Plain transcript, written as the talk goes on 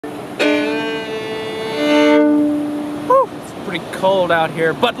cold out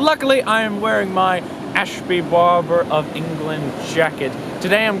here, but luckily I am wearing my Ashby Barbour of England jacket.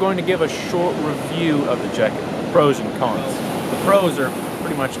 Today I'm going to give a short review of the jacket, pros and cons. The pros are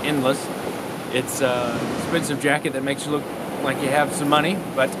pretty much endless. It's an expensive jacket that makes you look like you have some money,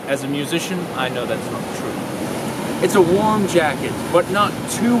 but as a musician, I know that's not true. It's a warm jacket, but not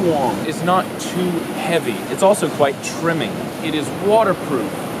too warm. It's not too heavy. It's also quite trimming. It is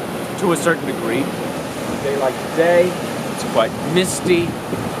waterproof to a certain degree. On a day like today, it's quite misty.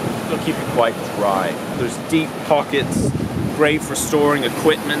 It'll keep you quite dry. There's deep pockets, great for storing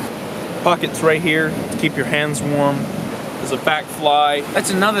equipment. Pockets right here to keep your hands warm. There's a back fly. That's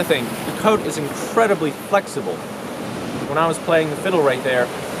another thing. The coat is incredibly flexible. When I was playing the fiddle right there,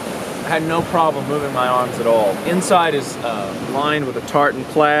 I had no problem moving my arms at all. Inside is lined with a tartan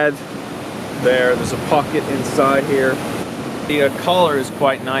plaid. There's a pocket inside here. The collar is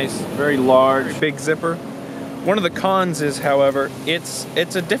quite nice, very large, big zipper. One of the cons is, however, it's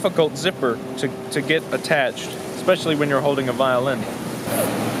a difficult zipper to get attached, especially when you're holding a violin.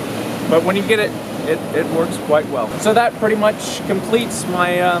 But when you get it, it works quite well. So that pretty much completes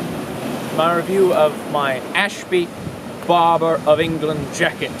my my review of my Ashby Barbour of England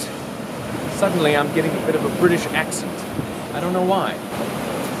jacket. Suddenly I'm getting a bit of a British accent. I don't know why.